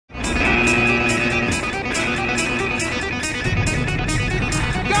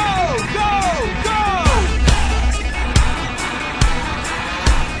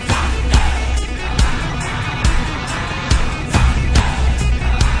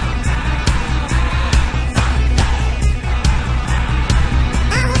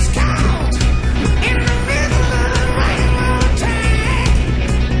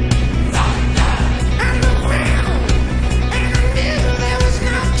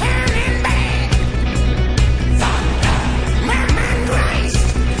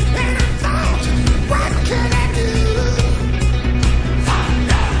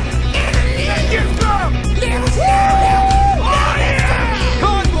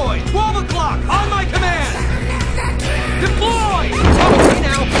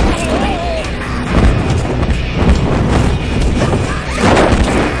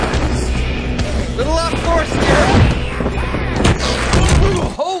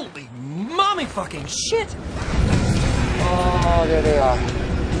fucking shit! Oh, there they are.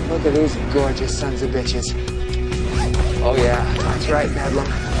 Look at these gorgeous sons of bitches. Oh, yeah, that's right, Bedlam.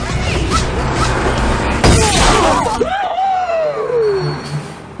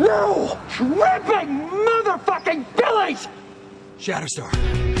 No! Ripping motherfucking Billies! Shatterstar.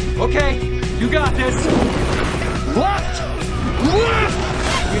 Okay, you got this. Left! Left!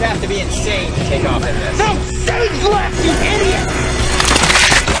 You'd have to be insane to take off in this. No! Sage left, you idiot!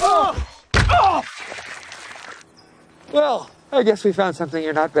 Oh! Oh! Well, I guess we found something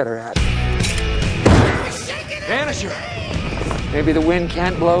you're not better at. Vanisher! Maybe the wind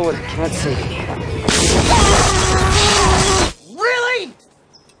can't blow what it can't see. Really?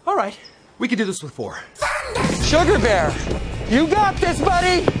 All right, we can do this with 4. Sugar Bear, you got this,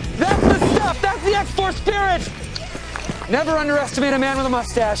 buddy! That's the stuff! That's the X-Force spirit! Never underestimate a man with a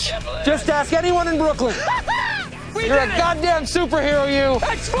mustache. Just ask anyone in Brooklyn. You're a goddamn superhero, you!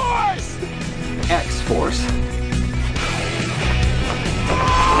 X-Force! X-Force.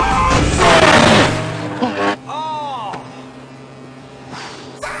 Oh!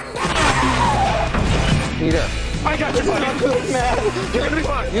 Peter. I got you, buddy. Man, you're gonna be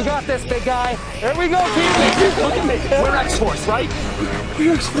fine. You got this, big guy. Here we go, Peter. Look at me. We're X-Force, right?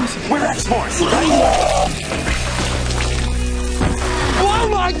 We're X-Force. We're X-Force, right? Oh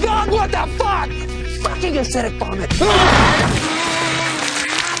my God! What the fuck? Fucking acidic vomit.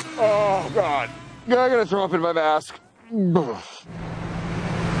 Oh God! I'm gonna throw up in my mask.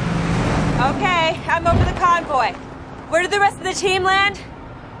 Okay, I'm over the convoy. Where did the rest of the team land?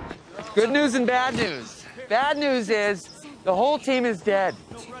 Good news and bad news. Bad news is the whole team is dead.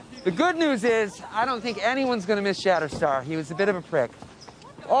 The good news is I don't think anyone's gonna miss Shatterstar. He was a bit of a prick.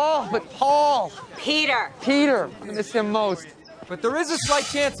 Oh, but Paul. Peter. Peter, I miss him most. But there is a slight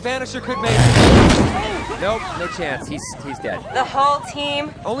chance Vanisher could make it. Nope, no chance. He's dead. The whole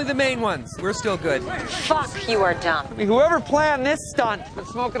team? Only the main ones. We're still good. Fuck, you are dumb. I mean, whoever planned this stunt was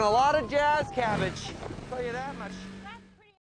smoking a lot of jazz cabbage. I'll tell you that much.